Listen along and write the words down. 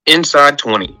Inside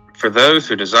 20, for those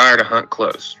who desire to hunt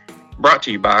close. Brought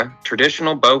to you by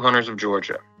Traditional Bow Hunters of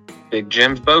Georgia, Big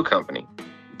Jim's Bow Company,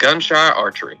 Gunshy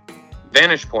Archery,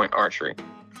 Vantage Point Archery,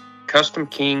 Custom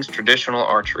Kings Traditional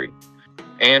Archery,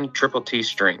 and Triple T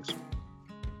Strings.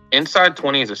 Inside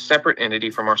 20 is a separate entity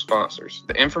from our sponsors.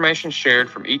 The information shared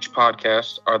from each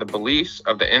podcast are the beliefs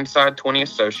of the Inside 20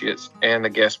 associates and the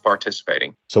guests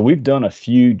participating. So we've done a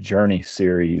few journey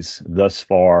series thus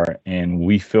far, and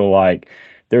we feel like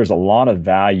there's a lot of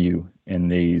value in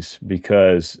these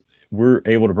because we're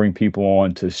able to bring people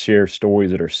on to share stories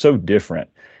that are so different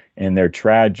in their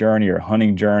trad journey or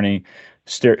hunting journey,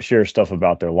 share stuff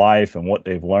about their life and what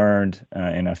they've learned.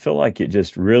 And I feel like it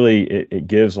just really, it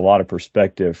gives a lot of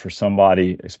perspective for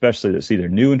somebody, especially that's either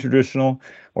new and traditional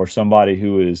or somebody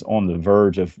who is on the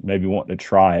verge of maybe wanting to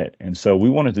try it. And so we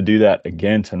wanted to do that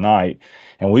again tonight.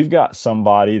 And we've got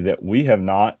somebody that we have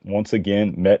not, once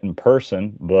again, met in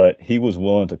person, but he was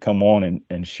willing to come on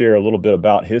and share a little bit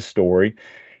about his story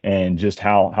and just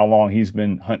how long he's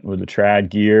been hunting with the trad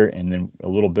gear, and then a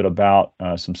little bit about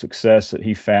some success that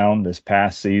he found this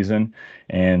past season.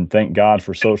 And thank God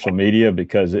for social media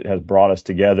because it has brought us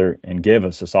together and give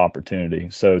us this opportunity.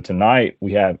 So tonight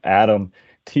we have Adam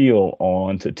Thiel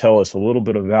on to tell us a little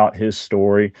bit about his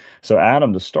story. So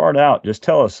Adam, to start out, just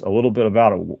tell us a little bit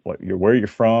about where you're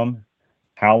from,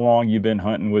 how long you've been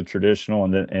hunting with traditional,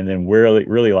 and then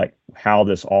really like how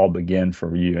this all began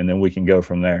for you, and then we can go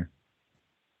from there.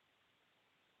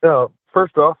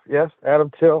 First off, yes,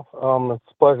 Adam Thiel.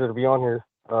 It's a pleasure to be on here,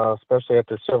 especially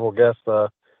after several guests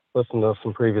listened to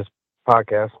some previous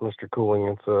podcasts. Mr. Cooling,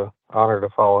 it's an honor to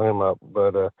follow him up.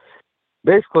 But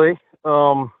basically,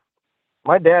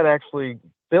 my dad actually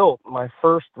built my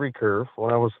first recurve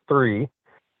when I was 3,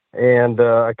 and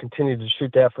I continued to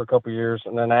shoot that for a couple of years,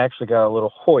 and then I actually got a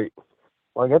little Hoyt.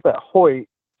 Well, I got that Hoyt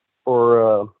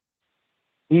for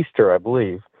Easter, I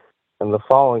believe, and the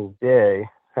following day,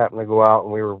 happened to go out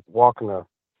and we were walking a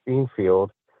bean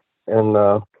field, and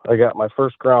I got my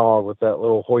first groundhog with that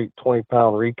little Hoyt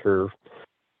 20-pound recurve,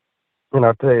 and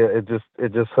I'll tell you, it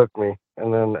just hooked me.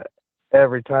 And then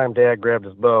every time Dad grabbed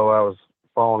his bow, I was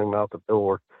following him out the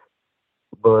door.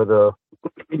 But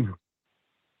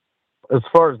as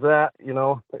far as that,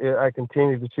 I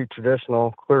continued to shoot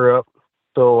traditional clear up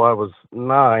till I was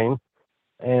 9,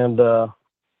 and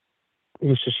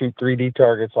used to shoot 3D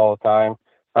targets all the time.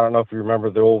 I don't know if you remember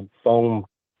the old foam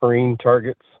green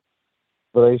targets,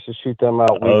 but I used to shoot them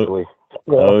out weekly.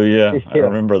 Yeah, I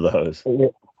remember those.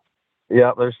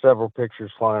 Yeah, there's several pictures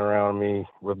flying around me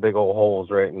with big old holes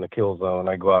right in the kill zone.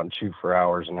 I go out and shoot for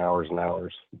hours and hours and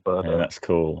hours. But yeah, that's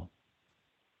cool.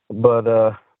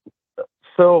 But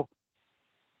so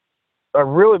I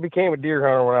really became a deer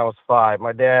hunter when I was 5.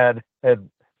 My dad had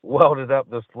welded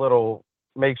up this little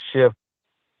makeshift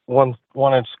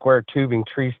 1-inch square tubing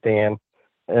tree stand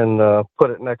and put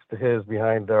it next to his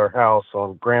behind our house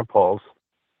on Grandpa's.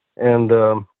 And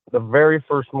the very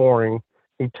first morning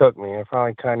he took me, I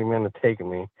finally conned him into taking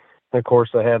me. And of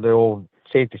course, I had the old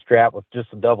safety strap with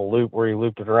just a double loop where he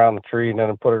looped it around the tree and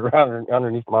then put it around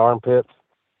underneath my armpits.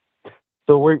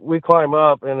 So we climb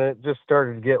up, and it just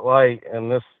started to get light, and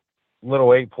this little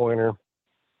 8-pointer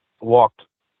walked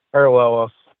parallel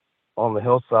us on the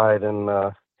hillside, and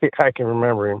I can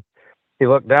remember him. He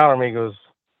looked down at me, he goes,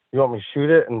 "You want me to shoot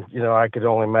it?" And, I could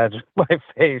only imagine my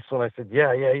face when I said,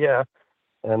 yeah.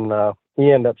 And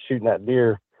he ended up shooting that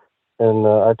deer. And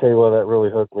I tell you what, that really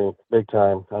hooked me big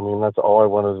time. I mean, that's all I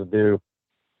wanted to do.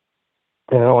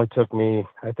 And it only took me,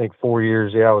 I think, 4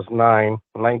 years. Yeah, I was 9,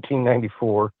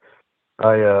 1994.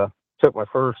 I took my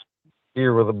first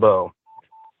deer with a bow.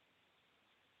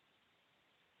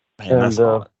 Man,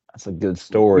 that's a good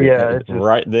story. Yeah,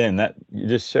 right then, that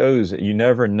just shows that you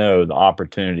never know the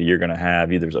opportunity you're going to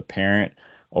have, either as a parent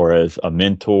or as a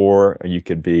mentor, or you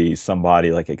could be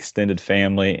somebody like extended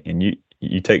family, and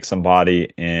you take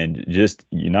somebody and just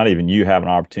not even you have an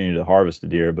opportunity to harvest a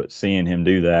deer, but seeing him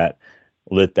do that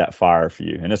lit that fire for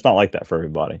you. And it's not like that for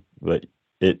everybody, but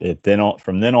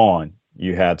from then on,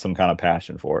 you had some kind of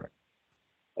passion for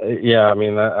it. Yeah, I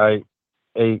mean, I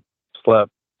ate,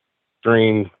 slept,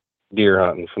 dreamed deer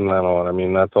hunting from then on. I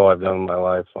mean, that's all I've done in my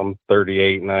life. I'm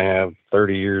 38 and I have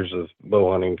 30 years of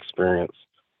bow hunting experience.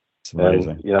 It's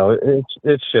amazing. And,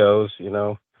 it shows,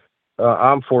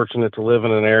 I'm fortunate to live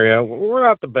in an area. We're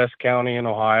not the best county in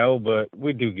Ohio, but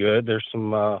we do good. There's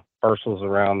some parcels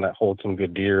around that hold some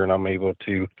good deer, and I'm able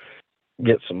to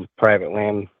get some private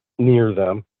land near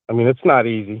them. I mean, it's not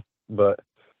easy, but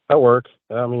that works.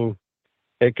 I mean,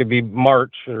 it could be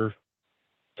March or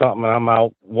something. I'm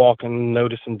out walking,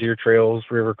 noticing deer trails,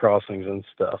 river crossings and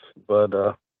stuff.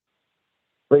 But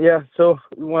But yeah, so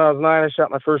when I was 9, I shot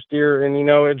my first deer, and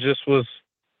it just was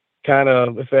kind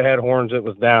of, if it had horns, it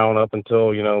was down up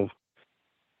until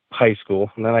high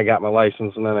school, and then I got my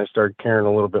license, and then I started caring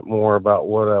a little bit more about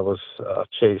what I was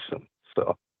chasing.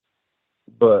 So,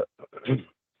 but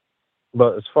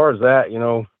as far as that,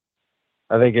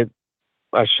 I think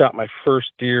I shot my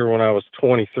first deer when I was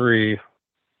 23,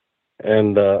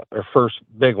 and or first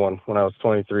big one when I was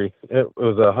 23. It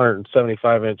was a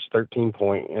 175-inch 13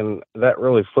 point, and that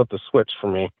really flipped the switch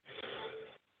for me.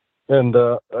 And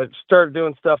I started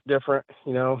doing stuff different,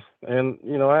 and I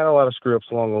had a lot of screw ups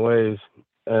along the ways,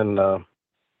 and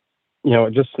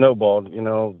it just snowballed.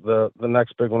 The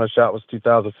next big one I shot was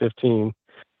 2015.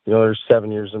 There's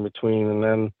 7 years in between, and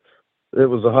then it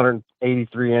was a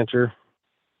 183 incher,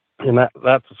 and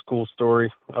that's a cool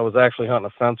story. I was actually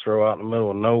hunting a fence row out in the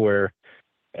middle of nowhere,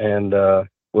 and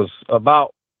was about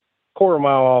a quarter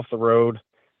mile off the road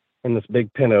in this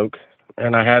big pin oak,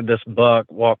 and I had this buck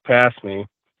walk past me,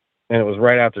 and it was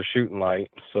right after shooting light,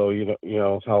 so you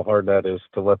know how hard that is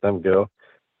to let them go.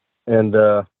 And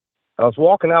I was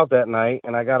walking out that night,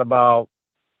 and I got about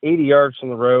 80 yards from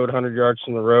the road, 100 yards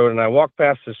from the road, and I walked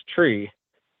past this tree,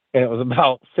 and it was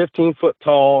about 15 foot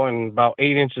tall and about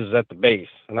 8 inches at the base.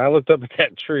 And I looked up at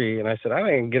that tree, and I said, I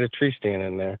didn't get a tree stand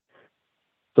in there.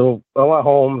 So I went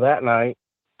home that night,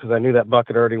 because I knew that buck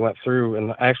had already went through,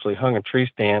 and actually hung a tree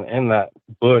stand in that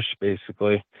bush,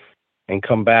 basically, and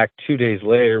come back 2 days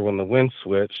later when the wind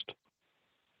switched.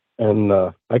 And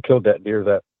I killed that deer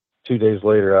that 2 days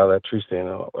later out of that tree stand,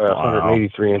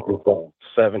 183 inches long,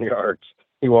 7 yards.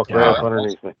 He walked right up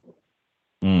underneath me.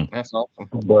 That's awesome.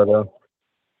 But,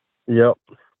 yep.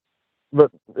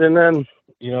 But, and then,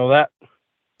 that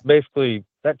basically,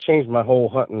 that changed my whole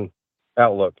hunting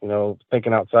outlook,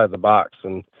 thinking outside the box.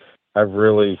 And I've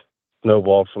really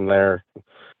snowballed from there.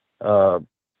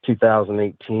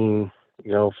 2018,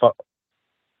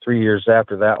 3 years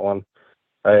after that one,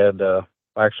 I had,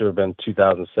 actually have been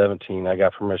 2017, I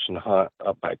got permission to hunt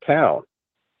up by town.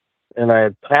 And I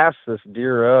had passed this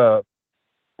deer up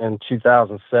in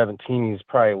 2017. He's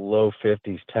probably low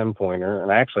 50s 10-pointer.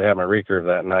 And I actually had my recurve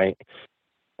that night.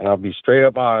 And I'll be straight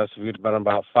up honest, if he'd been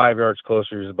about 5 yards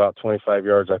closer, he was about 25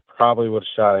 yards, I probably would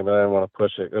have shot him, but I didn't want to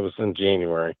push it. It was in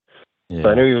January. Yeah. So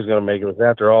I knew he was going to make it. It was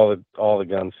after all the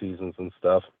gun seasons and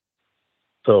stuff.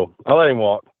 So I let him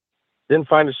walk. Didn't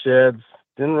find the sheds.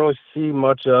 Didn't really see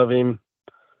much of him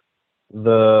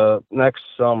the next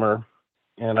summer.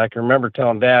 And I can remember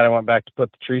telling Dad, I went back to put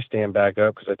the tree stand back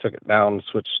up because I took it down and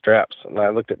switched straps. And I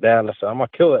looked at Dad and I said, I'm going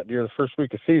to kill that deer the first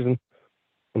week of season.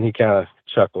 And he kind of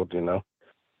chuckled, And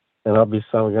I'll be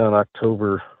selling again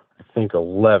October, I think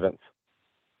 11th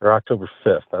or October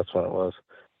 5th. That's when it was.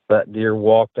 That deer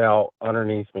walked out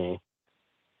underneath me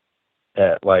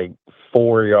at like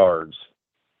 4 yards.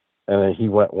 And then he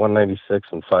went 196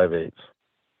 and 5/8.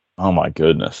 Oh my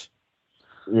goodness.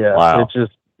 Yeah. Wow. It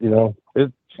just,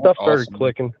 stuff started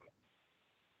clicking.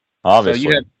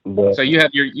 Obviously. So you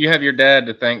have your dad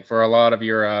to thank for a lot of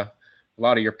your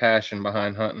passion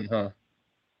behind hunting, huh?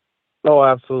 Oh,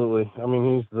 absolutely. I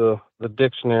mean, he's the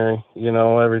dictionary,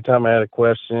 every time I had a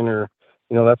question or,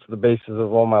 that's the basis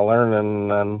of all my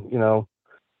learning. And,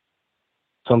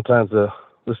 sometimes the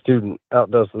student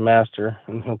outdoes the master,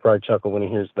 and he'll probably chuckle when he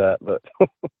hears that, but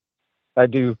I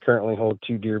do currently hold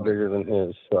 2 deer bigger than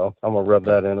his, so I'm going to rub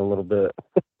that in a little bit.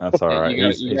 That's all right.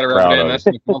 You got to rub it in. That's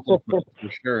the compliment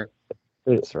for sure.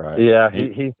 That's right. Yeah,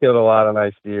 he's killed a lot of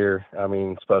nice deer, I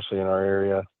mean, especially in our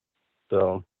area.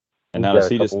 So, and now does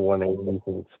he just 180s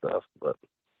and stuff, but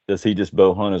does he just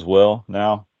bow hunt as well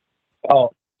now?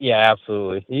 Oh, yeah,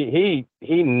 absolutely. He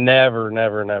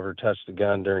never touched a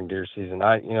gun during deer season.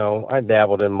 I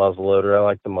dabbled in muzzleloader. I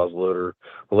like the muzzleloader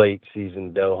late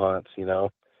season doe hunts,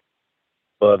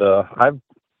 But I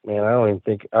don't even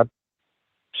think I've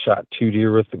shot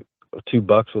 2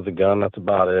 bucks with a gun. That's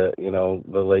about it.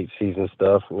 The late season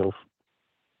stuff.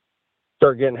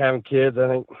 Start having kids. I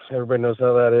think everybody knows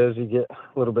how that is. You get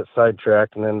a little bit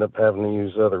sidetracked and end up having to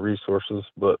use other resources.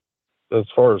 But as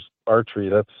far as archery,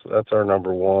 that's our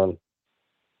number one.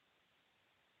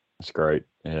 That's great.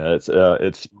 Yeah,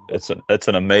 it's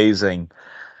an amazing.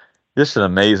 Just an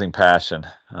amazing passion,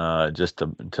 just to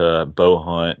bow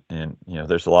hunt, and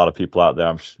there's a lot of people out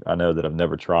there I know that have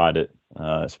never tried it,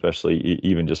 especially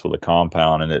even just with a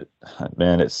compound, and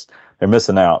they're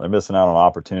missing out. They're missing out on an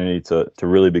opportunity to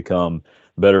really become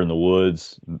better in the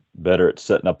woods, better at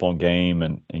setting up on game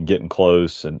and getting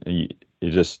close, and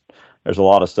there's a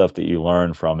lot of stuff that you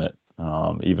learn from it,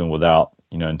 even without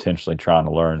intentionally trying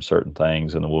to learn certain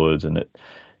things in the woods, and it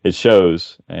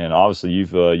shows. And obviously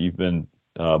you've been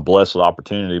blessed with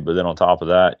opportunity, but then on top of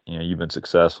that, you've been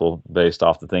successful based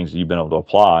off the things that you've been able to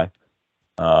apply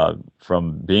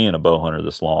from being a bow hunter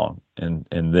this long. And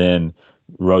then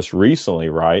most recently,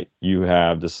 right, you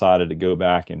have decided to go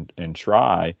back and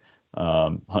try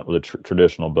hunt with a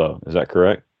traditional bow. Is that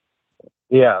correct?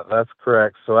 Yeah, that's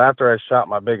correct. So after I shot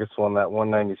my biggest one, that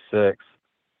 196,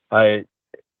 I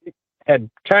had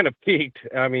kind of peaked.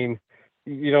 I mean,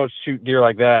 you don't shoot deer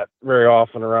like that very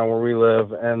often around where we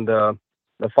live. And the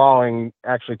following,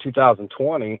 actually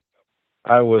 2020,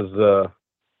 I was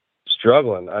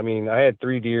struggling. I mean, I had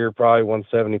 3 deer, probably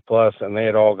 170 plus, and they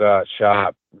had all got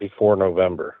shot before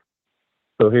November.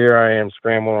 So here I am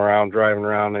scrambling around, driving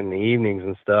around in the evenings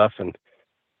and stuff. And,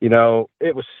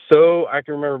 it was I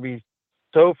can remember being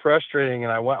so frustrating.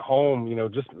 And I went home,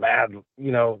 just mad,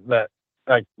 that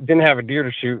I didn't have a deer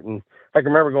to shoot. And I can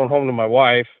remember going home to my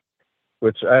wife,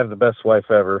 which I have the best wife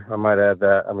ever. I might add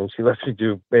that. I mean, she lets me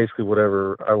do basically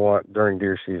whatever I want during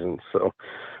deer season. So,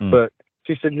 but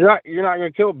she said, you're not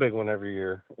going to kill a big one every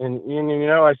year. And,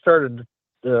 I started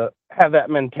to have that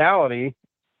mentality,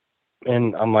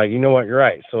 and I'm like, you know what, you're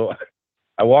right. So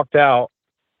I walked out,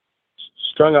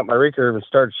 strung up my recurve, and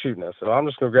started shooting it. So I'm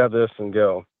just going to grab this and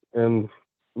go. And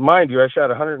mind you, I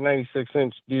shot a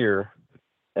 196-inch deer,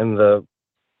 and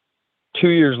 2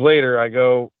 years later, I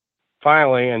go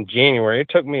finally in January. It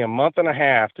took me a month and a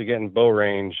half to get in bow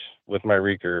range with my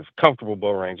recurve, comfortable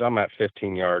bow range. I'm at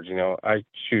 15 yards. I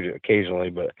shoot it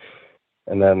occasionally,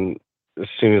 and then as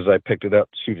soon as I picked it up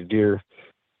to shoot a deer,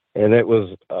 and it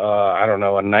was I don't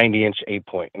know, a 90-inch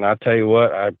 8-point. And I'll tell you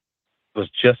what, I was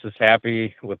just as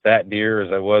happy with that deer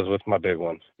as I was with my big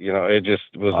one. It just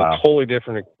was a totally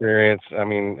different experience. I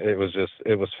mean, it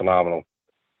was phenomenal.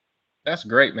 That's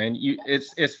great, man.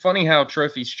 It's funny how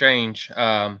trophies change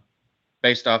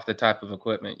based off the type of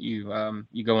equipment you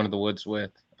go into the woods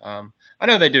with. I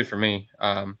know they do for me.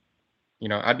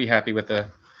 I'd be happy with if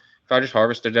I just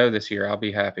harvested doe this year, I'll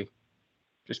be happy,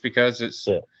 just because it's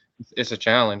a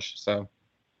challenge. So,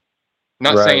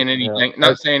 not saying anything.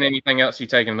 Not saying anything else you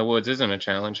take in the woods isn't a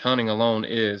challenge. Hunting alone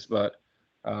is, but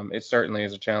it certainly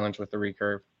is a challenge with the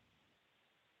recurve.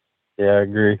 Yeah, I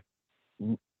agree.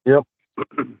 Yep.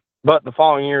 But the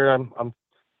following year,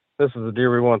 this is the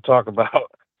deer we want to talk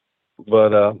about.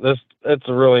 But it's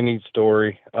a really neat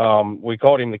story. We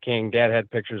called him the King. Dad had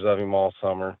pictures of him all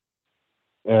summer,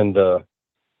 and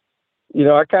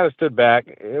I kind of stood back.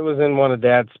 It was in one of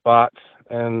Dad's spots,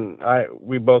 and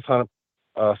we both hunted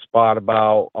a spot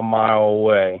about a mile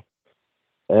away,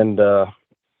 and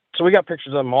so we got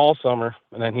pictures of him all summer,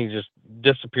 and then he just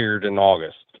disappeared in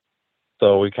August.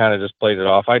 So we kind of just played it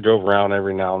off. I drove around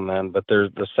every now and then, but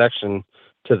there's the section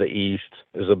to the east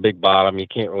is a big bottom. You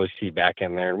can't really see back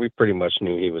in there. We pretty much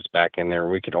knew he was back in there.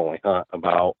 We could only hunt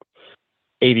about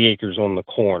 80 acres on the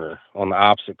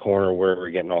opposite corner where we're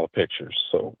getting all the pictures.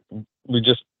 So we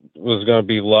just was going to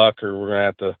be luck, or we're going to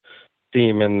have to see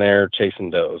him in there chasing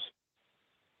does.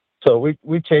 So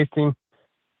we chased him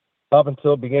up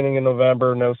until beginning of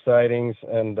November, no sightings.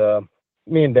 And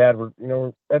me and Dad were,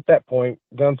 at that point,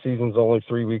 gun season's only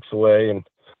 3 weeks away, and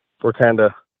we're kind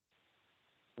of,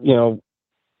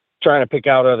 trying to pick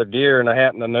out other deer. And I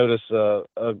happened to notice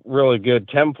a really good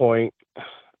 10-point.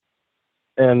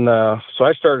 And so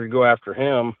I started to go after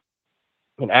him,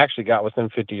 and actually got within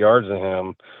 50 yards of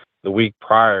him the week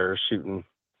prior, shooting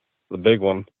the big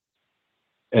one.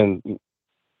 And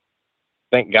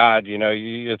thank God,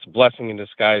 it's a blessing in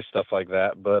disguise, stuff like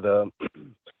that. But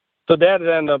so Dad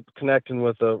ended up connecting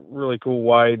with a really cool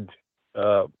wide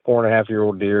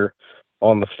 4.5-year-old deer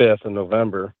on the 5th of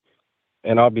November.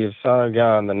 And I'll be a son of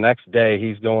gun. The next day,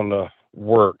 he's going to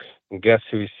work, and guess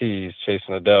who he sees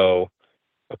chasing a doe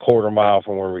a quarter mile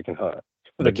from where we can hunt?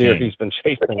 The deer he's been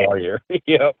chasing all year.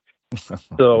 Yep.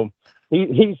 So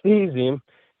he sees him,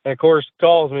 and of course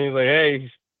calls me. He's like,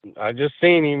 "Hey, I just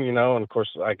seen him," And of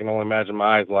course I can only imagine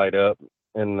my eyes light up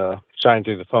and shine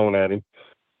through the phone at him.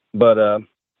 But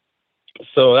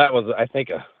so that was, I think,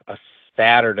 a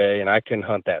Saturday, and I couldn't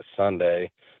hunt that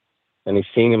Sunday. And he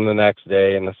seen him the next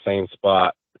day in the same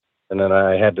spot. And then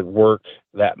I had to work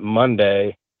that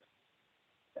Monday,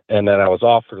 and then I was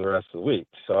off for the rest of the week.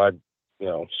 So I,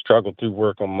 struggled through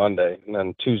work on Monday. And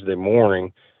then Tuesday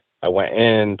morning, I went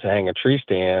in to hang a tree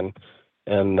stand,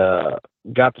 and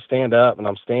got to stand up, and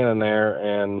I'm standing there,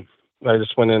 and I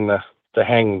just went in to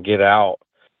hang and get out.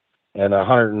 And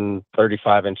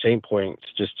 135-inch 8-points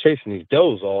just chasing these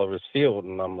does all over his field.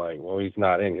 And I'm like, well, he's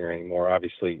not in here anymore.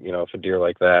 Obviously, if a deer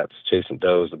like that's chasing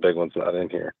does, the big one's not in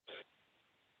here.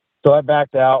 So I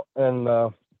backed out and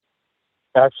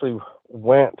actually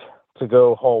went to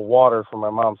go haul water for my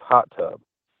mom's hot tub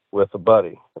with a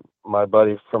buddy. my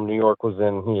buddy from New York was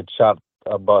in. He had shot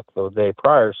a buck the day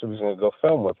prior, so he was going to go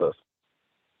film with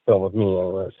me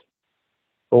anyways.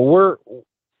 Well, we're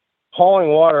hauling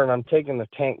water, and I'm taking the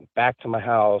tank back to my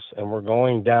house, and we're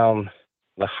going down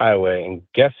the highway, and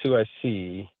guess who I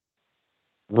see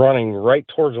running right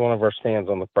towards one of our stands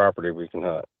on the property we can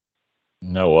hunt?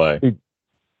 No way.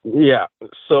 Yeah.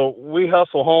 So we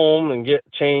hustle home and get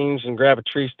changed and grab a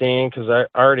tree stand, because I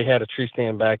already had a tree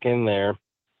stand back in there.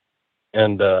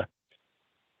 And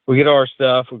we get all our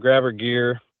stuff, we grab our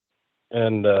gear,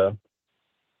 and I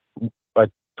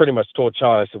pretty much told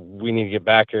Sean, I said, we need to get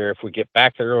back here. If we get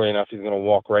back there early enough, he's going to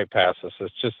walk right past us.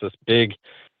 It's just this big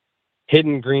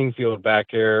hidden green field back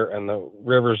there, and the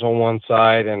river's on one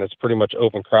side, and it's pretty much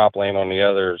open cropland on the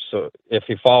other. So if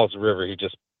he follows the river, he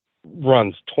just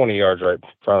runs 20 yards right in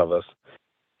front of us.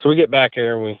 So we get back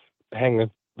here, and we hang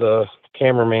the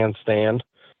cameraman stand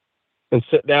and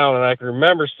sit down. And I can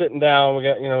remember sitting down, we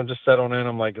got, just settled in.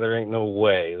 I'm like, there ain't no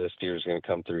way this deer's going to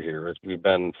come through here. We've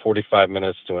been 45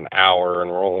 minutes to an hour,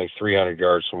 and we're only 300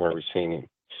 yards from where we've seen him.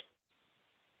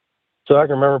 So I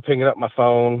can remember picking up my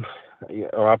phone,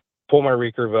 I pull my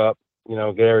recurve up,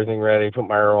 get everything ready, put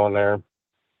my arrow on there.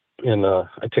 And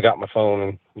I took out my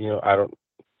phone, and, I don't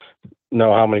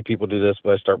know how many people do this,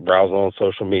 but I start browsing on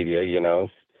social media,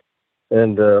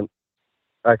 And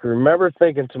I can remember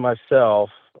thinking to myself,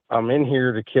 I'm in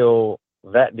here to kill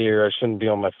that deer. I shouldn't be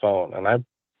on my phone. And I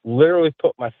literally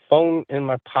put my phone in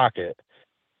my pocket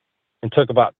and took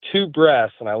about 2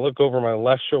 breaths, and I look over my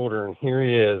left shoulder, and here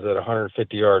he is at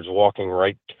 150 yards walking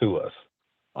right to us.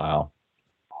 Wow.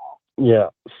 Yeah.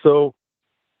 So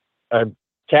I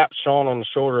tapped Sean on the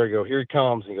shoulder. I go, here he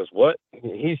comes. He goes, what?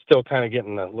 He's still kind of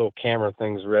getting the little camera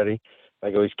things ready.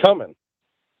 I go, he's coming.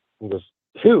 He goes,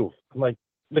 who? I'm like,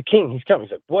 the king, he's coming.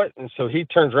 He's like, what? And so he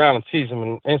turns around and sees him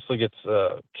and instantly gets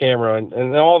a camera.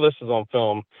 And all this is on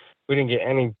film. We didn't get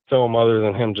any film other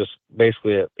than him just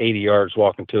basically at 80 yards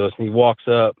walking to us. And he walks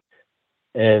up,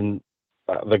 and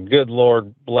the good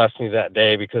Lord blessed me that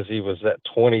day, because he was at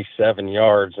 27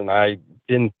 yards, and I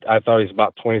thought he was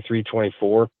about 23,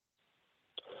 24.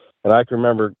 And I can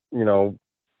remember,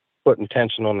 putting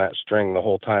tension on that string the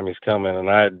whole time he's coming, and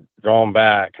I had drawn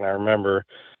back. And I remember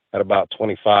at about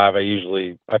 25, I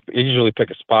usually pick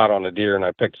a spot on a deer, and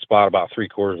I picked a spot about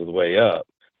 3/4 of the way up.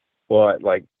 Well, at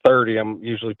like 30, I'm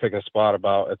usually picking a spot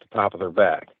about at the top of their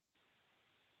back.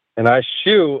 And I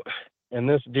shoot, and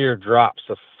this deer drops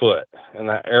a foot, and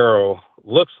that arrow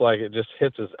looks like it just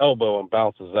hits his elbow and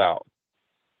bounces out.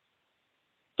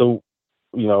 So,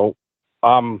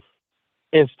 I'm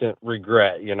instant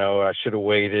regret, I should have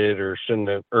waited or shouldn't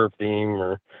have earthed him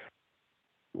or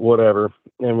whatever.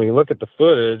 And we look at the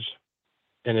footage,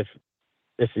 and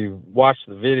if you watch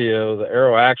the video, the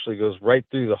arrow actually goes right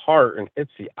through the heart and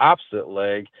hits the opposite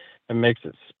leg and makes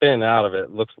it spin out of it.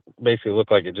 Basically look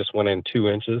like it just went in 2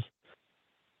 inches.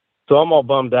 So I'm all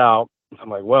bummed out. I'm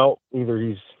like, well, either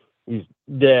he's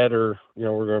dead, or,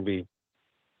 we're going to be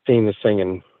seeing this thing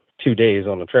in 2 days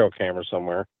on the trail camera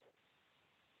somewhere.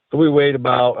 So we wait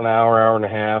about an hour, hour and a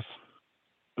half.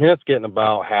 And it's getting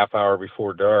about half hour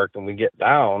before dark, and we get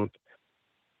down,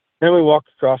 and we walk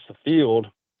across the field,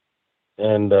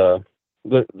 and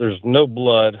there's no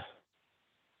blood.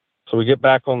 So we get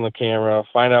back on the camera,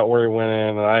 find out where he went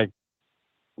in, and I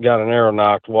got an arrow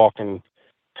knocked walking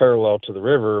parallel to the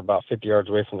river, about 50 yards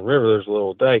away from the river. There's a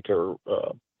little dike, or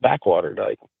backwater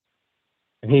dike.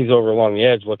 And he's over along the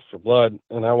edge looking for blood.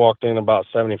 And I walked in about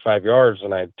 75 yards,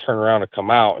 and I turn around to come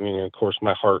out. And, of course,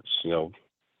 my heart's,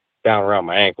 down around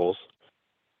my ankles.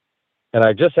 And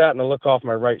I just happened to look off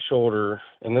my right shoulder,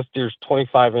 and this deer's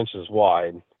 25 inches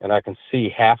wide, and I can see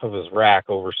half of his rack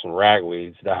over some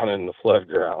ragweeds down in the flood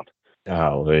ground.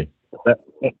 Golly.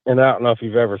 And I don't know if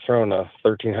you've ever thrown a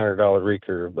 $1,300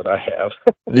 recurve, but I have.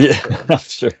 Yeah, I'm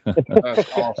sure.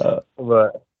 That's awesome.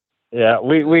 But yeah,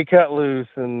 we cut loose,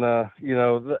 and I'll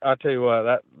tell you what,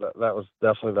 that was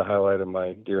definitely the highlight of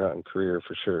my deer hunting career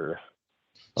for sure.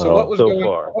 So what was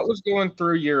going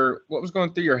through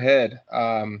your head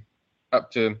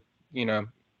up to,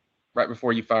 right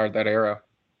before you fired that arrow?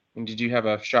 And did you have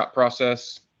a shot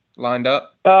process lined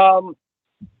up?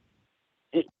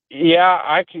 Yeah,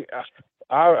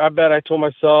 I bet I told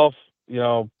myself,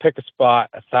 pick a spot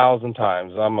 1,000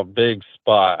 times. I'm a big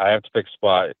spot. I have to pick a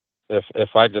spot.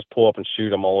 If I just pull up and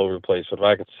shoot, I'm all over the place. But if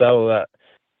I can settle that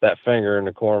finger in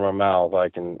the corner of my mouth, I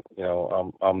can,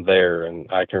 I'm there.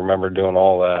 And I can remember doing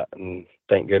all that. And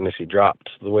thank goodness he dropped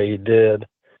the way he did.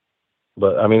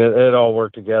 But I mean, it all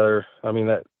worked together. I mean,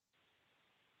 it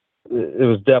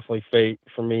was definitely fate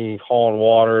for me hauling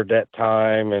water at that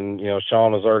time. And,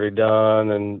 Sean was already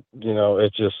done. And,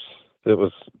 it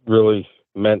was really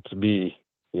meant to be,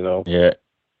 you know. Yeah.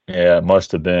 Yeah, it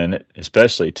must have been,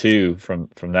 especially too from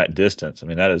that distance. I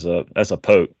mean, that's a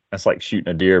poke. That's like shooting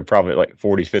a deer probably like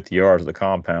 40, 50 yards of the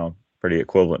compound. Pretty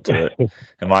equivalent to it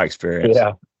in my experience.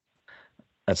 Yeah,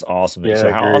 That's awesome. yeah, So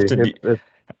I agree.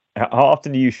 how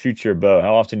often do you shoot your bow?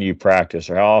 How often do you practice,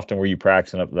 or how often were you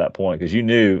practicing up to that point? Because you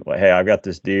knew, like, hey, I've got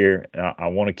this deer, and I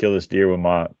want to kill this deer with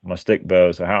my stick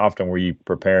bow. So how often were you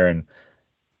preparing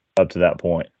up to that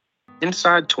point?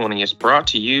 Inside 20 is brought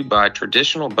to you by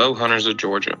Traditional Bow Hunters of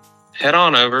Georgia. Head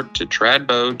on over to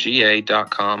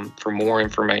tradbowga.com for more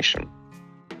information.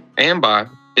 And by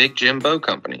Big Jim Bow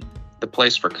Company, the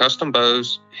place for custom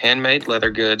bows, handmade leather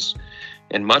goods,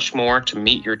 and much more to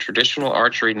meet your traditional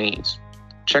archery needs.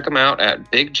 Check them out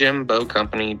at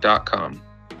bigjimbowcompany.com.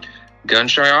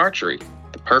 Gunshy Archery,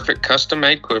 the perfect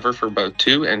custom-made quiver for both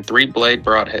 2 and 3 blade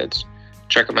broadheads.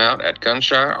 Check them out at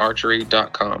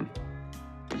gunshyarchery.com.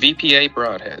 VPA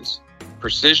Broadheads,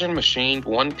 precision machined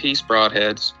one-piece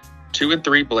broadheads, 2 and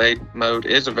 3 blade mode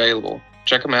is available.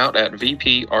 Check them out at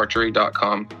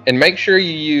vparchery.com. And make sure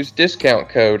you use discount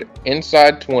code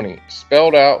INSIDE20,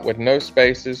 spelled out with no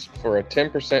spaces, for a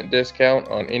 10% discount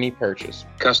on any purchase.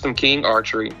 Custom King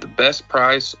Archery, the best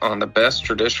price on the best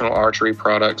traditional archery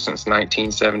products since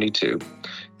 1972.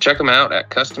 Check them out at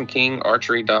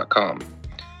customkingarchery.com.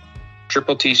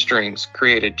 Triple T Strings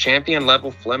created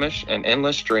champion-level Flemish and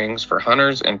endless strings for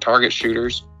hunters and target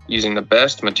shooters using the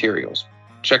best materials.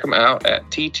 Check them out at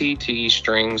TTT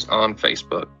Strings on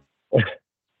Facebook.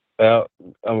 Well,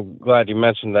 I'm glad you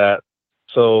mentioned that.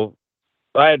 So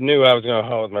I knew I was going to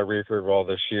hunt with my recurve all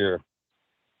this year.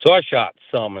 So I shot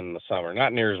some in the summer,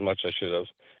 not near as much as I should have.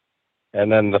 And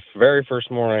then the very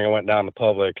first morning I went down to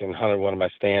public and hunted one of my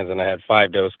stands, and I had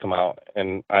 5 does come out,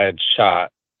 and I had shot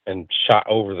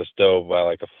over this doe by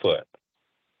like a foot.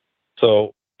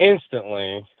 So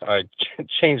instantly I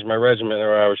changed my regimen,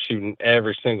 where I was shooting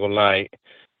every single night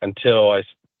until I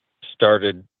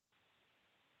started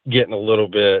getting a little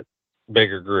bit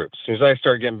bigger groups. As soon as I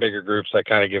start getting bigger groups, I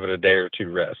kind of give it a day or 2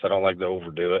 rest. I don't like to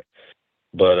overdo it,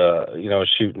 but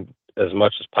shooting as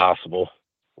much as possible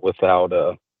without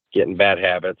getting bad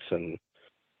habits and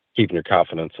keeping your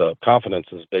confidence up. Confidence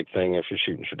is a big thing if you're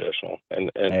shooting traditional,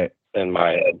 and in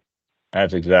my head.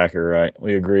 That's exactly right.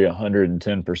 We agree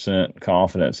 110%.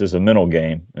 Confidence is a mental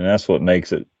game, and that's what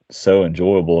makes it so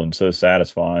enjoyable and so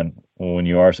satisfying when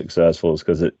you are successful, is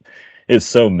because it's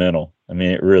so mental. I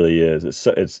mean, it really is.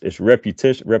 It's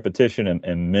repetition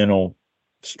and mental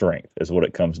strength is what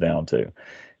it comes down to,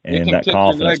 and that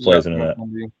confidence plays into that.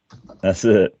 That's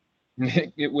it.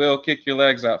 It will kick your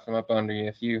legs out from up under you.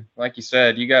 If you, like you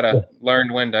said, you got to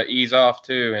learn when to ease off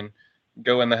too and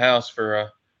go in the house for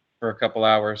a couple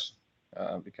hours,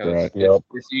 because Right.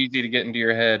 it's easy to get into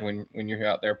your head when you're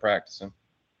out there practicing.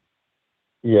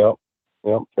 Yep.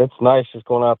 It's nice just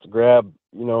going out to grab,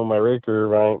 my raker,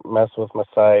 right? Messing with my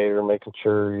sight or making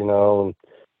sure, and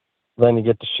then you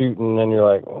get to shooting and you're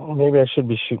like, well, maybe I should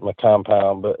be shooting my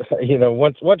compound. But,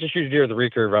 once you shoot a deer with the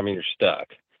recurve, I mean, you're stuck.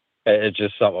 It's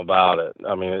just something about it.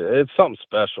 I mean, it's something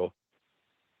special.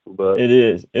 But it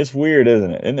is. It's weird,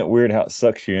 isn't it? Isn't it weird how it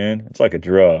sucks you in? It's like a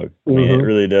drug. I mean, it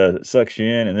really does. It sucks you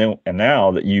in, and now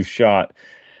that you've shot,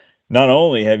 not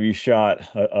only have you shot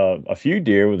a few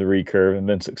deer with a recurve and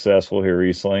been successful here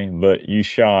recently, but you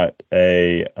shot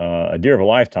a deer of a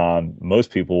lifetime most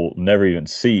people never even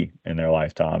see in their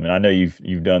lifetime. And I know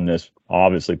you've done this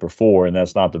obviously before, and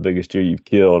that's not the biggest deer you've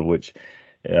killed, which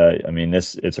I mean,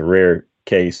 it's a rare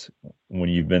case when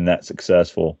you've been that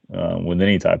successful with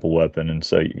any type of weapon, and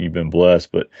so you've been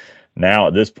blessed. But now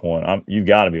at this point, you've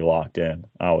got to be locked in,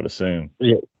 I would assume.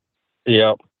 Yep.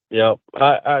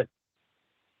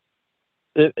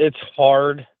 It's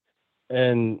hard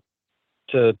and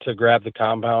to grab the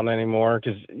compound anymore,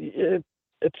 because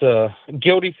it's a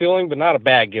guilty feeling, but not a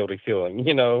bad guilty feeling.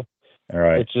 All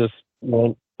right. It's just,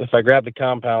 if I grab the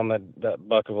compound, that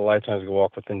buck of a lifetime is gonna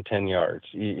walk within 10 yards,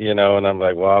 and I'm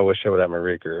like, well, I wish I would have my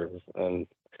recurve.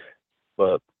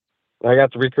 But I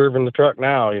got the recurve in the truck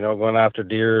now, going after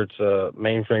deer. It's a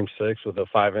mainframe 6 with a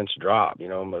 5-inch drop.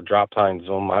 My drop time's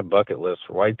on my bucket list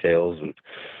for whitetails,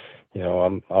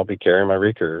 and I'll be carrying my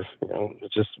recurve.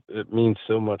 It means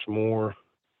so much more.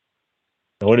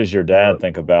 What does your dad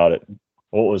think about it?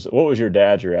 What was your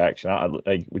dad's reaction?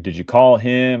 Did you call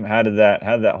him? How did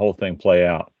that whole thing play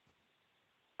out?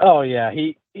 Oh yeah,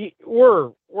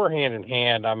 we're hand in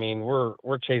hand. I mean,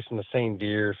 we're chasing the same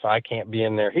deer, so I can't be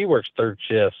in there. He works 3rd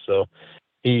shift, so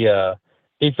he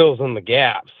fills in the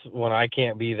gaps when I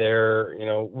can't be there.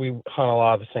 We hunt a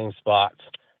lot of the same spots.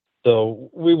 So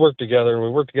we work together, and we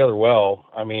work together well.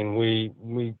 I mean,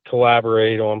 we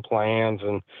collaborate on plans,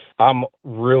 and I'm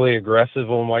really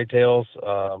aggressive on whitetails.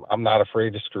 I'm not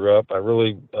afraid to screw up. I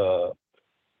really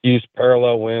use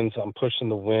parallel winds. I'm pushing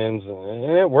the winds,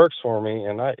 and it works for me.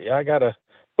 And I gotta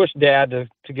push Dad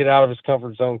to get out of his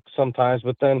comfort zone sometimes,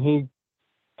 but then he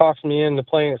talks me into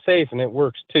playing it safe, and it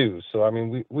works too. So I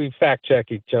mean, we fact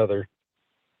check each other.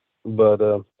 But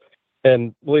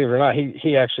and believe it or not,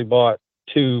 he actually bought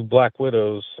two Black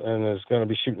Widows and is going to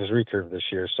be shooting his recurve this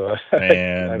year. So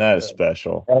Man, that is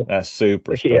special. That's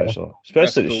super yeah, special,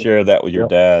 especially to cool. share that with your Yep.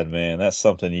 dad, man. That's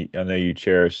something I know you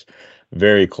cherish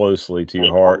very closely to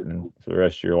your heart and for the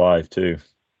rest of your life too.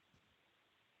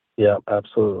 Yeah,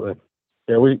 absolutely.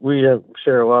 Yeah, we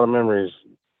share a lot of memories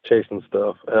chasing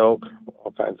stuff, elk,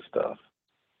 all kinds of stuff.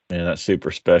 Yeah, that's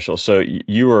super special. So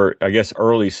you were, I guess,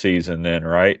 early season then,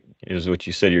 right? Is what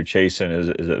you said you're chasing. Is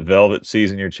it velvet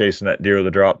season? You're chasing that deer with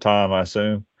a drop time, I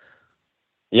assume.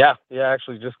 Yeah, I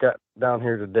actually just got down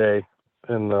here today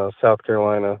in South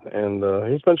Carolina, and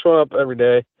he's been showing up every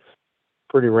day,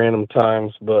 pretty random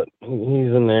times, but he's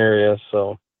in the area,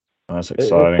 so That's it's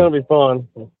exciting. going to be fun.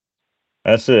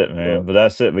 That's it, man. But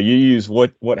that's it. But you use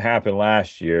what happened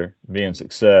last year being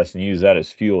success and use that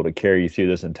as fuel to carry you through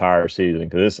this entire season.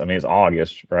 Because this, I mean, it's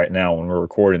August right now when we're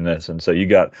recording this, and so you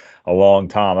got a long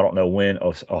time. I don't know when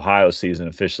Ohio season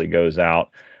officially goes out,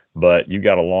 but you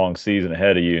got a long season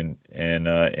ahead of you. And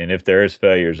if there is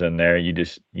failures in there, you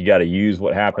got to use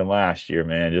what happened last year,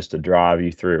 man, just to drive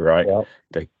you through, right? Yep.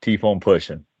 To keep on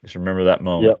pushing. Just remember that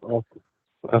moment. Yep,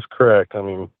 that's correct. I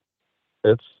mean,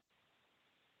 it's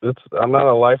I'm not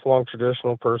a lifelong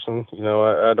traditional person. You know,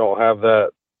 I don't have that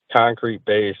concrete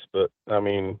base, but I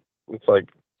mean, it's like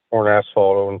pouring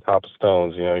asphalt on top of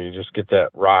stones. You know, you just get that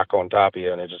rock on top of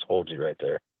you, and it just holds you right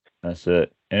there. That's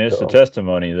it. And it's So, a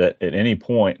testimony that at any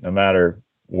point, no matter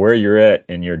where you're at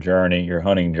in your journey, your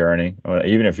hunting journey,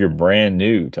 even if you're brand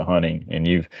new to hunting and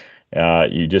you've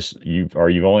you've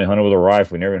only hunted with a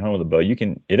rifle, you never hunted with a bow,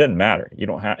 it doesn't matter.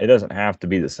 It doesn't have to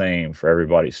be the same for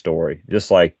everybody's story, just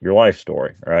like your life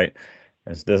story, right?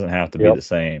 It doesn't have to be the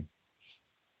same.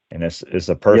 And it's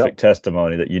a perfect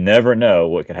testimony that you never know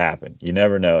what could happen. You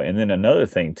never know. And then another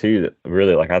thing too that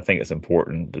really, like, I think it's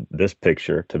important this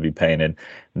picture to be painted,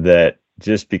 that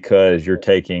just because you're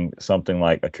taking something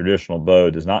like a traditional bow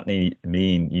does not mean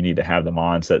you need to have the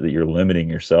mindset that you're limiting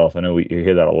yourself. I know you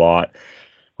hear that a lot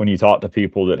when you talk to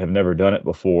people that have never done it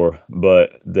before,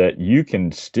 but that you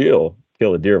can still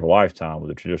kill a deer of a lifetime with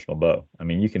a traditional bow. I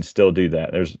mean, you can still do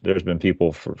that. There's been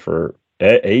people for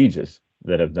ages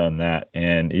that have done that,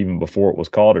 and even before it was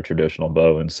called a traditional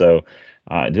bow. And so,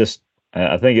 I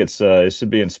think it should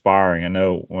be inspiring. I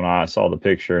know when I saw the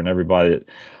picture, and everybody that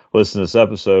listens to this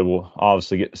episode will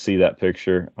obviously get to see that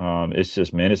picture. It's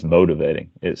just, man, it's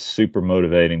motivating. It's super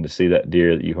motivating to see that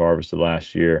deer that you harvested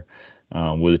last year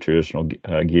with a traditional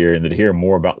gear, and to hear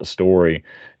more about the story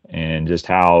and just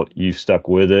how you stuck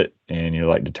with it, and you're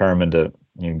like determined to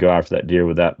go after that deer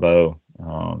with that bow.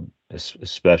 It's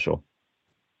special.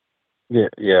 yeah,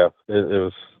 it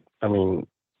was. I mean,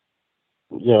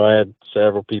 you know, I had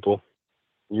several people,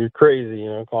 "You're crazy," you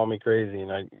know, call me crazy,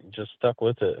 and I just stuck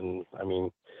with it. And I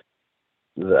mean,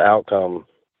 the outcome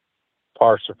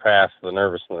far surpassed the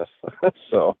nervousness.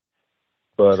 So,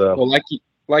 but Well,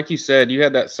 like you said, you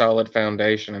had that solid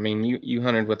foundation. I mean, you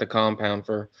hunted with a compound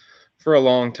for a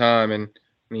long time, and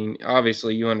I mean,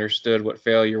 obviously you understood what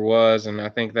failure was, and I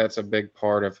think that's a big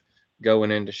part of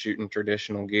going into shooting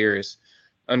traditional gear is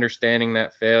understanding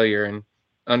that failure and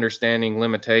understanding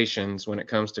limitations when it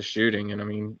comes to shooting. And I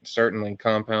mean, certainly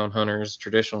compound hunters,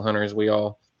 traditional hunters, we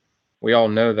all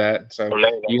know that. So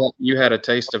you had a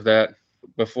taste of that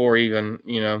before even,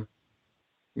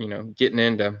 getting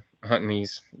into hunting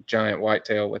these giant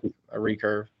whitetail with a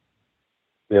recurve.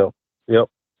 yep,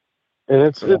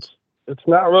 and So it's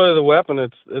not really the weapon;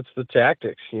 it's the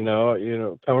tactics. You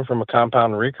know, coming from a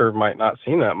compound recurve might not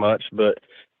seem that much, but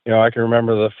you know, I can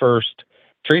remember the first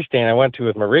tree stand I went to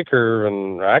with my recurve,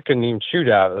 and I couldn't even shoot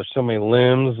out. There's so many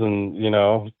limbs, and you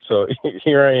know, so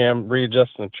here I am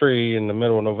readjusting a tree in the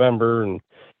middle of November, and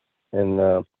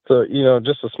so you know,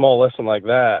 just a small lesson like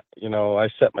that. You know, I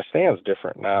set my stands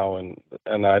different now,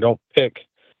 and I don't pick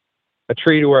a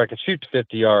tree to where I can shoot to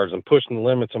 50 yards. I'm pushing the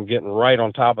limits. I'm getting right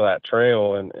on top of that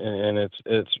trail, and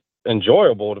it's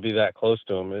enjoyable to be that close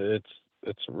to them.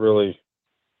 It's really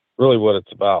what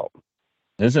it's about.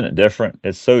 Isn't it different?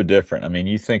 It's so different. I mean,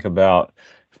 you think about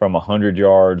from 100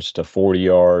 yards to 40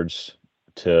 yards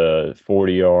to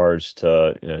 40 yards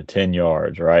to 10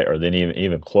 yards, right? Or then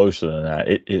even closer than that.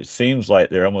 It seems like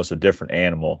they're almost a different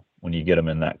animal when you get them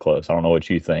in that close. I don't know what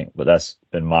you think, but that's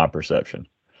been my perception.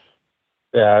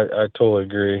 Yeah, I totally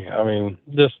agree. I mean,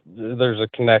 just there's a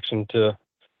connection to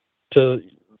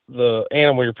the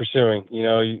animal you're pursuing.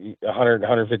 100,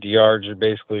 150 yards, you're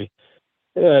basically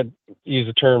uh, use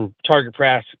the term target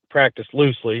practice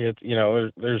loosely.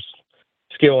 There's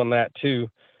skill in that too,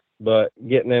 but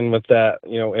getting in with that,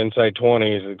 inside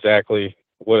 20 is exactly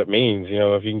what it means.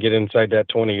 If you can get inside that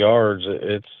 20 yards,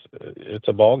 it's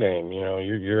a ball game.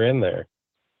 You're in there.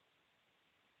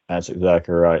 That's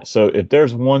exactly right. So if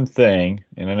there's one thing,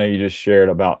 and I know you just shared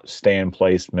about stand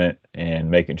placement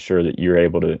and making sure that you're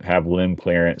able to have limb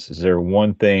clearance, is there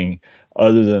one thing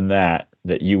other than that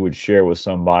that you would share with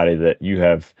somebody that you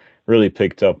have really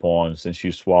picked up on since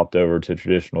you swapped over to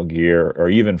traditional gear, or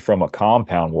even from a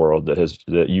compound world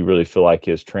that you really feel like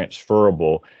is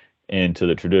transferable into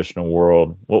the traditional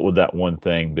world? What would that one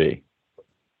thing be?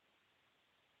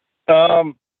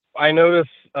 I notice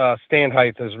stand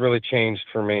height has really changed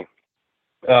for me.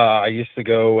 I used to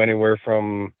go anywhere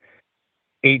from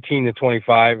 18 to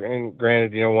 25, and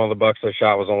granted, one of the bucks I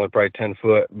shot was only probably 10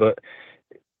 foot, but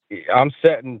I'm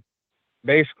setting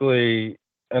basically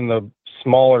in the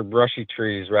smaller brushy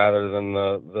trees rather than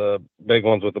the big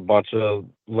ones with a bunch of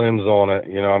limbs on it.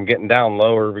 I'm getting down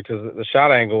lower because the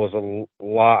shot angle is a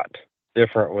lot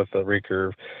different with the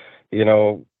recurve. You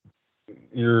know,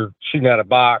 you're shooting at a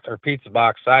box or pizza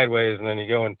box sideways, and then you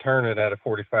go and turn it at a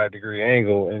 45-degree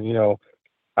angle. And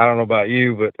I don't know about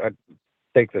you, but I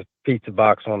take the pizza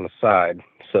box on the side.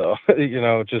 So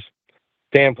just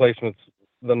stand placement's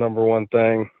the number one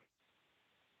thing.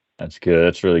 That's good.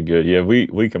 That's really good. Yeah,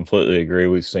 we completely agree.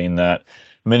 We've seen that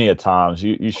many a times.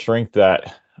 You shrink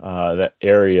that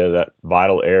area, that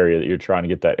vital area that you're trying to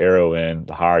get that arrow in,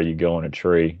 the higher you go in a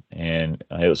tree. And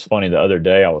it was funny the other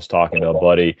day I was talking to a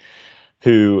buddy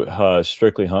who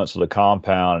strictly hunts with a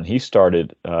compound, and he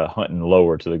started hunting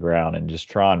lower to the ground and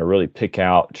just trying to really pick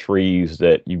out trees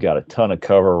that you got a ton of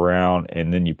cover around,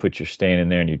 and then you put your stand in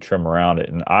there and you trim around it.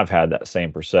 And I've had that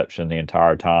same perception the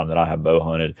entire time that I have bow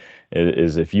hunted,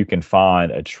 is if you can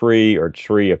find a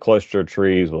cluster of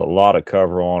trees with a lot of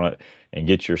cover on it, and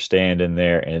get your stand in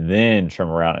there and then trim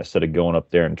around it instead of going up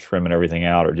there and trimming everything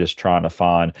out, or just trying to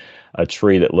find a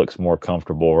tree that looks more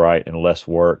comfortable, right, and less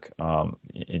work.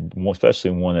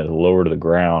 Especially one that is lower to the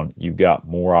ground, you've got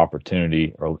more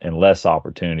opportunity and less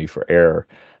opportunity for error.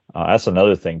 That's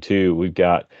another thing too. We've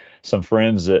got some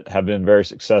friends that have been very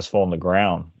successful on the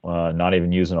ground, not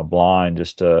even using a blind,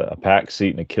 just a pack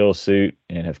seat and a kill suit,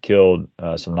 and have killed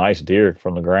some nice deer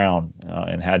from the ground,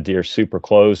 and had deer super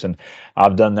close. And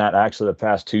I've done that actually the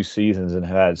past 2 seasons and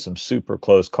had some super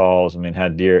close calls. I mean,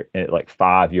 had deer at like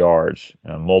 5 yards,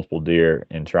 multiple deer,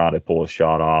 and trying to pull a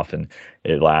shot off, and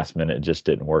at last minute it just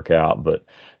didn't work out. But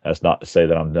that's not to say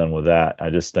that I'm done with that. I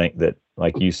just think that,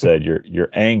 like you said, your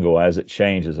angle as it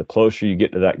changes, the closer you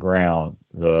get to that ground,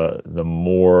 the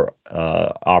more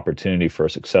opportunity for a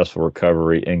successful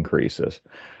recovery increases.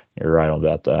 You're right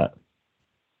about that.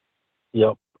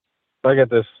 Yep. I got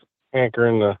this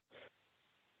hankering to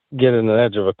get in the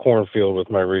edge of a cornfield with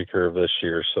my recurve this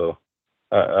year. So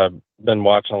I've been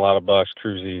watching a lot of bucks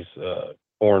cruise these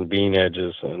corn bean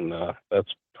edges, and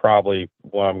that's probably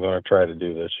what I'm going to try to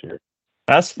do this year.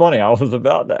 That's funny. I was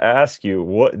about to ask you,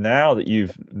 what now that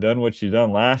you've done what you've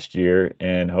done last year,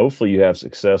 and hopefully you have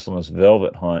success on this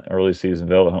velvet hunt, early season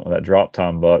velvet hunt with that drop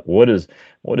time buck. What is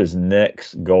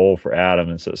next goal for Adam?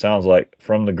 And so it sounds like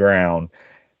from the ground,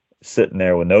 sitting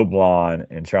there with no blind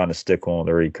and trying to stick on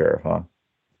the recurve, huh?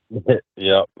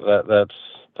 Yep,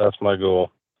 that's my goal.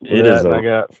 It is I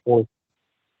got 4.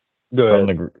 Go from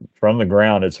ahead. the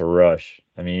ground. It's a rush.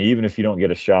 I mean, even if you don't get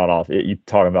a shot off, you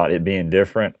talk about it being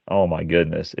different. Oh my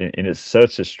goodness, and it's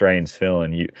such a strange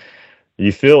feeling.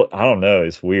 You feel, I don't know,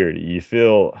 it's weird. You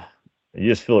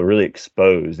just feel really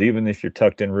exposed, even if you're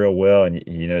tucked in real well, and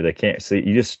they can't see.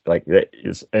 You just like that.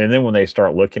 And then when they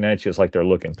start looking at you, it's like they're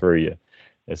looking through you.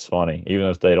 It's funny, even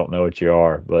if they don't know what you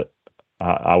are. But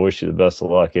I wish you the best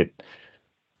of luck.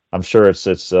 I'm sure it's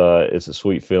a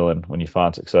sweet feeling when you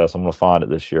find success. I'm gonna find it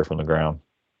this year from the ground.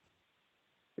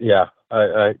 Yeah,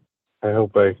 I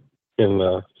hope I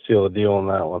can seal the deal on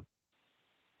that one.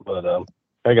 But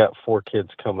I got 4 kids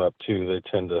coming up too. They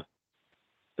tend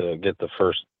to get the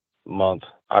first month,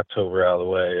 October, out of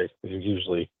the way. You're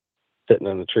usually sitting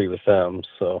in the tree with them.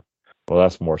 So, Well,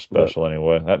 that's more but special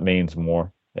anyway. That means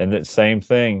more. And the same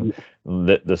thing,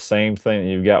 the same thing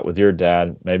that you've got with your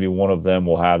dad, maybe one of them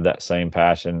will have that same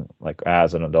passion, like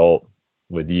as an adult,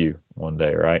 with you one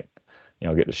day, right?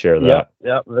 Get to share yep,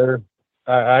 that. yep.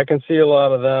 I can see a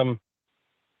lot of them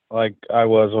like I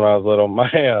was when I was little.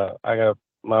 I got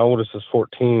my oldest is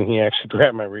 14. He actually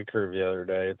grabbed my recurve the other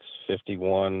day. It's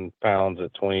 51 pounds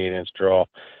at 28-inch draw.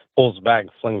 pulls back,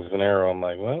 flings an arrow. I'm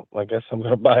like, well, I guess I'm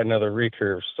going to buy another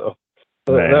recurve. So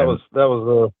Man, that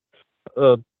was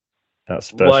a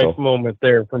that's life special. moment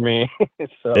there for me.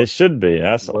 It So, should be.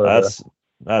 but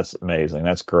That's amazing.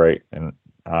 That's great. And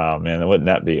man, wouldn't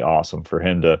that be awesome for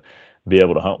him to be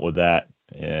able to hunt with that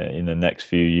in the next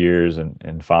few years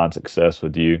and find success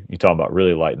with you? You talk about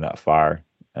really lighting that fire.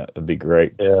 That would be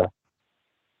great. yeah,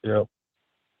 yeah.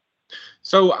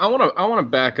 So I want to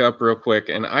back up real quick,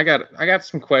 and I got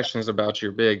some questions about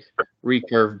your big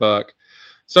recurve buck.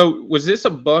 So was this a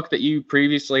buck that you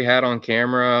previously had on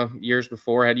camera years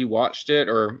before? Had you watched it,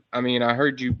 or I mean, I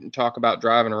heard you talk about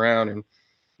driving around and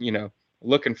you know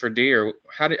looking for deer.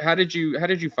 How did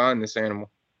you find this animal?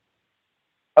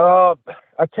 I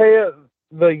tell you,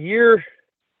 the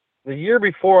year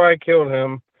before I killed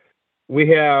him, we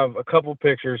have a couple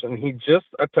pictures, and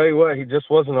I tell you what, he just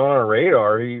wasn't on our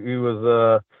radar. He was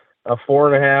a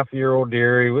 4.5-year-old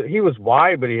deer. He was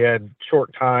wide, but he had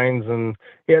short tines, and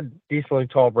he had decently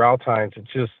tall brow tines. It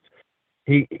just,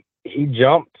 he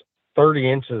jumped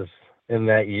 30 inches in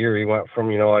that year. He went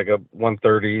from, like a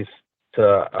 130s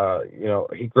to,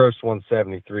 he grossed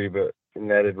 173, but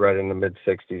netted right in the mid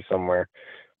 60s somewhere.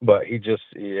 But he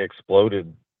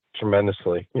exploded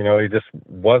tremendously. He just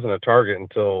wasn't a target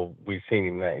until we seen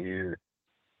him that year.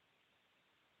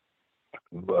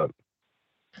 But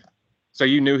So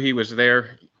you knew he was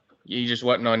there. He just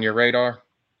wasn't on your radar.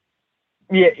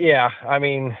 yeah. I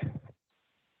mean,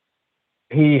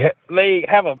 they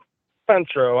have a fence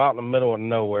row out in the middle of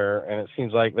nowhere, and it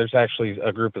seems like there's actually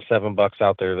a group of 7 bucks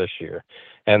out there this year,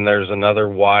 and there's another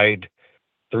wide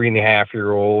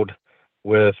 3.5-year-old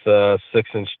with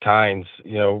 6-inch tines.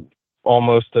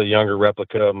 Almost a younger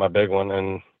replica of my big one,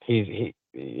 and he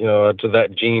to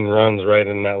that gene runs right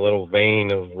in that little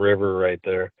vein of river right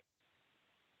there.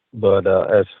 But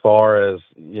as far as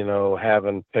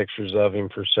having pictures of him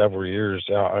for several years,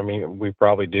 I mean, we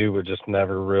probably do, but just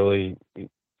never really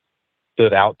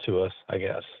stood out to us, I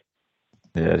guess.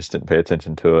 Yeah, I just didn't pay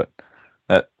attention to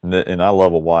it. And I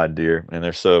love a wide deer, and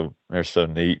they're so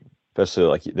neat. Especially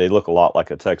like they look a lot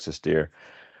like a Texas deer,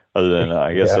 other than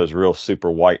I guess Yeah. those real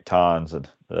super white tines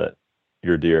that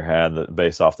your deer had that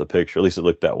based off the picture. At least it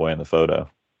looked that way in the photo.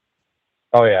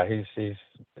 Oh yeah, he's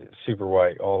super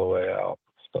white all the way out.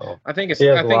 So I think it's he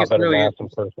has I a think lot it's better really mass in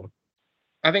person.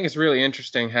 I think it's really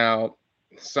interesting how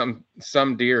some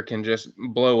deer can just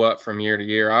blow up from year to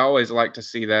year. I always like to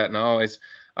see that, and I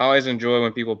always enjoy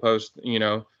when people post,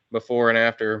 before and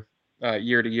after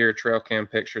year to year trail cam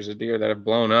pictures of deer that have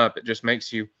blown up. It just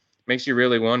makes you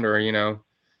really wonder,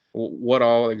 what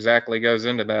all exactly goes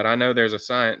into that. I know there's a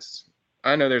science.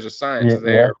 I know there's a science Yeah, yeah,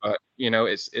 there, but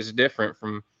it's different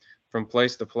from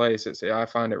place to place. I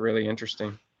find it really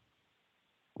interesting.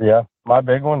 yeah. My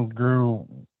big one grew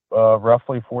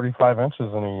roughly 45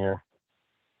 inches in a year.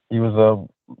 He was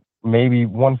maybe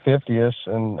 150ish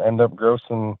and ended up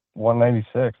grossing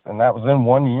 196, and that was in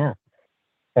 1 year.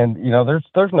 And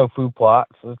there's no food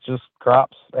plots. It's just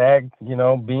crops, ag,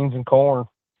 beans and corn.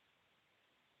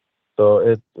 So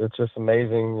it's just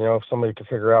amazing, if somebody could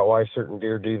figure out why certain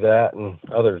deer do that and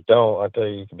others don't. I tell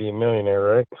you, you could be a millionaire,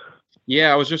 right?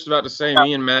 Yeah, I was just about to say,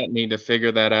 me and Matt need to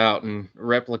figure that out and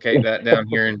replicate that down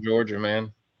here in Georgia,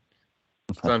 man.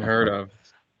 It's unheard of.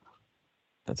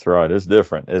 That's right. It's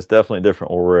different. It's definitely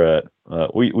different where we're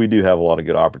at. We do have a lot of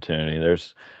good opportunity.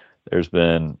 There's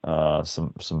been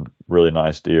some really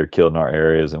nice deer killed in our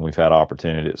areas, and we've had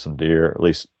opportunity at some deer, at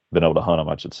least been able to hunt them,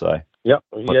 I should say. Yep.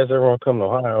 You But guys ever want to come to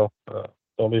Ohio?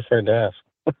 Don't be afraid to ask.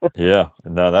 yeah,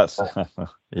 no, that's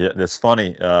yeah, that's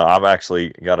funny. I've actually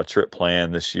got a trip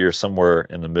planned this year somewhere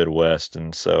in the Midwest,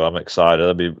 and so I'm excited.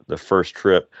 That'll be the first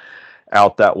trip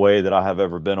out that way that I have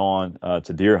ever been on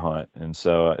to deer hunt. And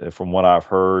so, from what I've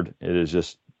heard, it is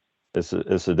just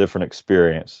it's a different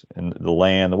experience. And the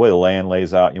way the land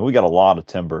lays out, we got a lot of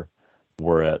timber.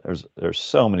 We're at there's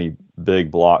so many big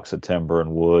blocks of timber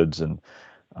and woods, and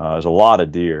there's a lot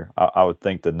of deer. I would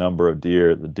think the number of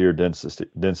deer, the deer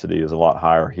density is a lot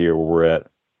higher here where we're at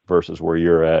versus where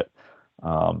you're at.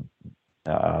 Um,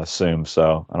 I assume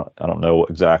so. I don't know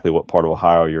exactly what part of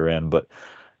Ohio you're in, but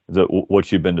what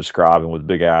you've been describing with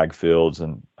big ag fields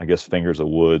and I guess fingers of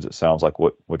woods, it sounds like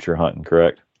what you're hunting,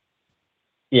 correct?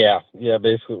 Yeah, yeah.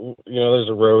 Basically, there's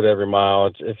a road every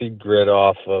mile. If you grid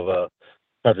off of a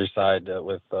countryside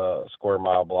with square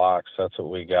mile blocks, that's what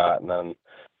we got. And then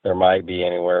there might be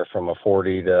anywhere from a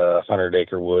 40 to 100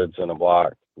 acre woods in a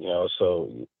block.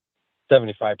 So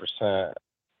 75%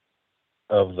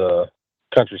 of the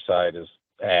countryside is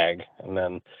ag, and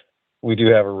then we do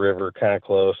have a river kind of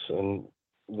close, and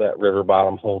that river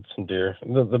bottom holds some deer.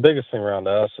 The biggest thing around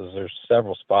us is there's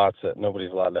several spots that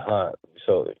nobody's allowed to hunt.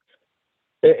 So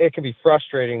it can be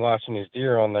frustrating watching these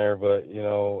deer on there, but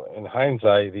in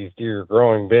hindsight, these deer are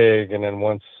growing big, and then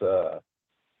once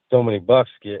so many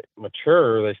bucks get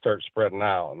mature, they start spreading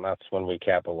out, and that's when we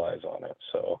capitalize on it.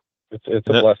 So it's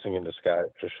a blessing in disguise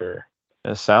for sure.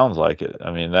 It sounds like it.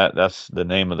 I mean, that's the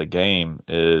name of the game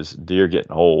is deer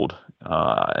getting old.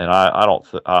 And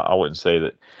I wouldn't say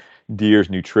that deer's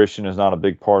nutrition is not a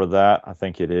big part of that. I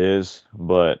think it is,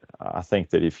 but I think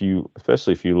that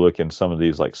especially if you look in some of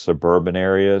these like suburban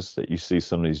areas, that you see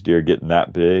some of these deer getting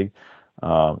that big,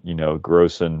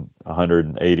 grossing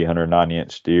 180, 190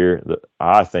 inch deer.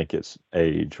 I think it's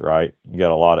age, right? You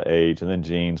got a lot of age, and then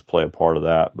genes play a part of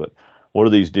that. But what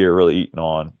are these deer really eating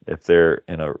on if they're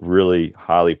in a really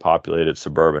highly populated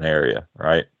suburban area,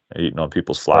 right? They're eating on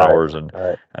people's flowers,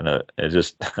 right. and it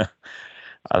just,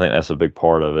 I think that's a big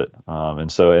part of it.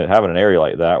 And so having an area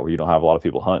like that where you don't have a lot of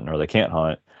people hunting or they can't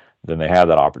hunt, then they have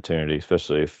that opportunity,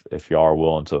 especially if you are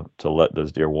willing to let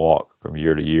those deer walk from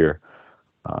year to year.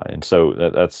 And so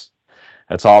that's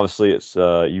obviously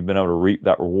you've been able to reap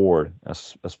that reward.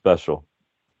 That's special.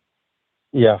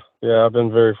 Yeah, I've been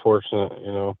very fortunate.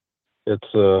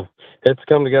 It's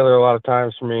come together a lot of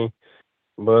times for me,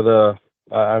 but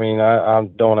I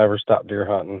don't ever stop deer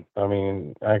hunting. I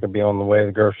mean, I could be on the way to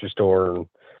the grocery store and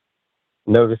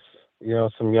notice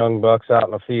some young bucks out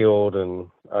in the field, and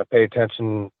I pay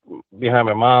attention. Behind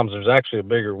my mom's there's actually a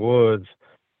bigger woods,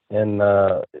 and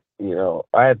I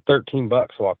had 13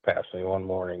 bucks walk past me one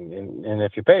morning, and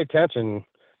if you pay attention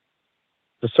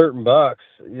to certain bucks,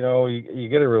 you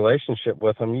get a relationship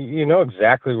with them. You know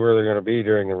exactly where they're going to be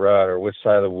during the rut, or which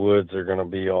side of the woods they're going to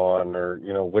be on, or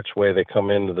which way they come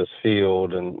into this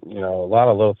field, and a lot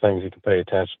of little things you can pay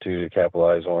attention to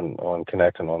capitalize on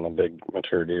connecting on the big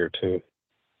mature deer too.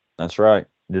 That's right.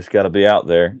 You just got to be out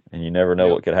there, and you never know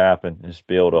what could happen. Just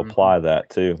be able to apply that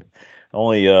too.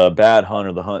 Only a bad hunt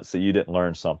are the hunts that you didn't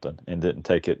learn something and didn't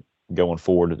take it going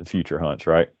forward to the future hunts,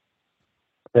 right?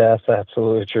 Yeah, that's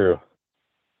absolutely true.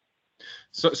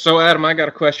 So Adam, I got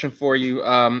a question for you.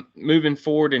 Moving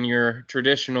forward in your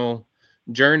traditional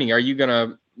journey, are you going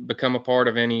to become a part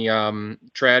of any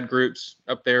trad groups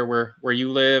up there where you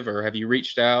live, or have you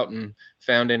reached out and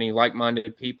found any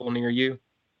like-minded people near you?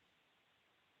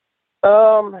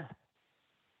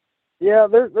 Yeah,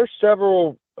 there's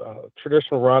several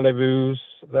traditional rendezvous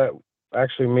that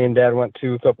actually me and Dad went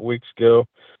to a couple weeks ago,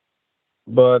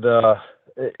 but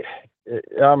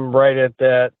I'm right at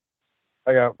that.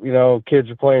 I got,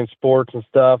 kids are playing sports and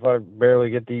stuff. I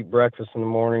barely get to eat breakfast in the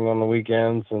morning on the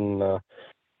weekends, and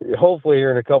hopefully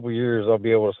here in a couple of years I'll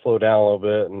be able to slow down a little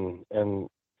bit and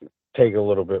take a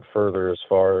little bit further as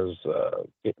far as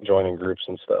joining groups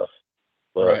and stuff.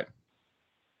 But, right.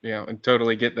 Yeah, I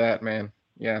totally get that, man.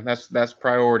 Yeah, that's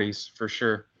priorities for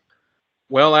sure.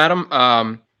 Well, Adam,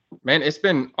 man, it's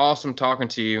been awesome talking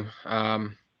to you.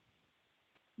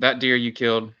 That deer you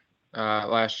killed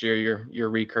last year, your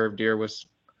recurve deer was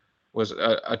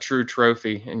a true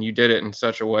trophy, and you did it in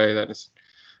such a way that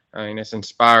it's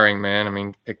inspiring, man. I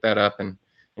mean, pick that up and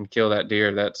kill that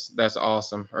deer. That's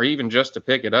awesome. Or even just to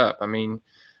pick it up. I mean,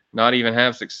 not even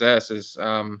have success is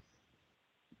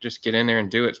just get in there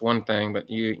and do it's one thing, but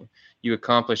you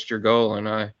accomplished your goal, and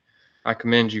I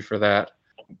commend you for that.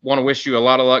 Want to wish you a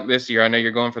lot of luck this year. I know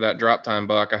you're going for that drop time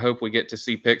buck. I hope we get to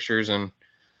see pictures and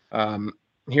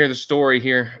hear the story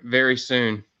here very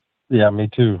soon. Yeah, me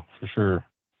too, for sure.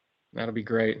 That'll be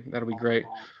great.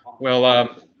 Well,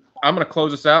 I'm going to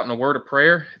close us out in a word of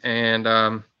prayer,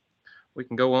 and we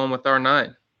can go on with our night.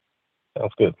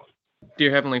 Sounds good. Dear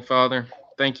Heavenly Father,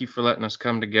 thank you for letting us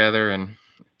come together and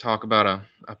talk about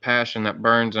a passion that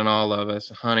burns in all of us,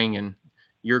 hunting and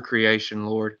your creation,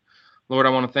 Lord. Lord, I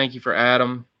want to thank you for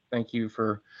Adam. Thank you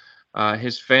for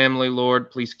his family, Lord.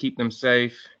 Please keep them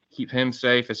safe. Keep him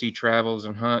safe as he travels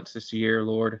and hunts this year,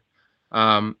 Lord.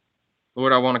 Lord,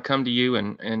 I want to come to you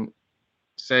and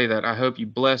say that I hope you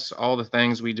bless all the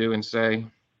things we do and say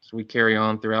as we carry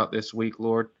on throughout this week,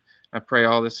 Lord. I pray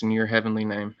all this in your heavenly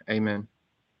name. Amen.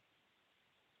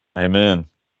 Amen.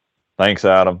 Thanks,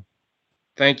 Adam.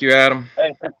 Thank you, Adam.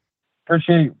 Hey,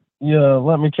 appreciate you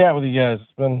letting me chat with you guys.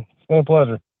 It's been a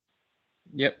pleasure.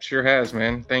 Yep, sure has,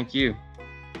 man. Thank you.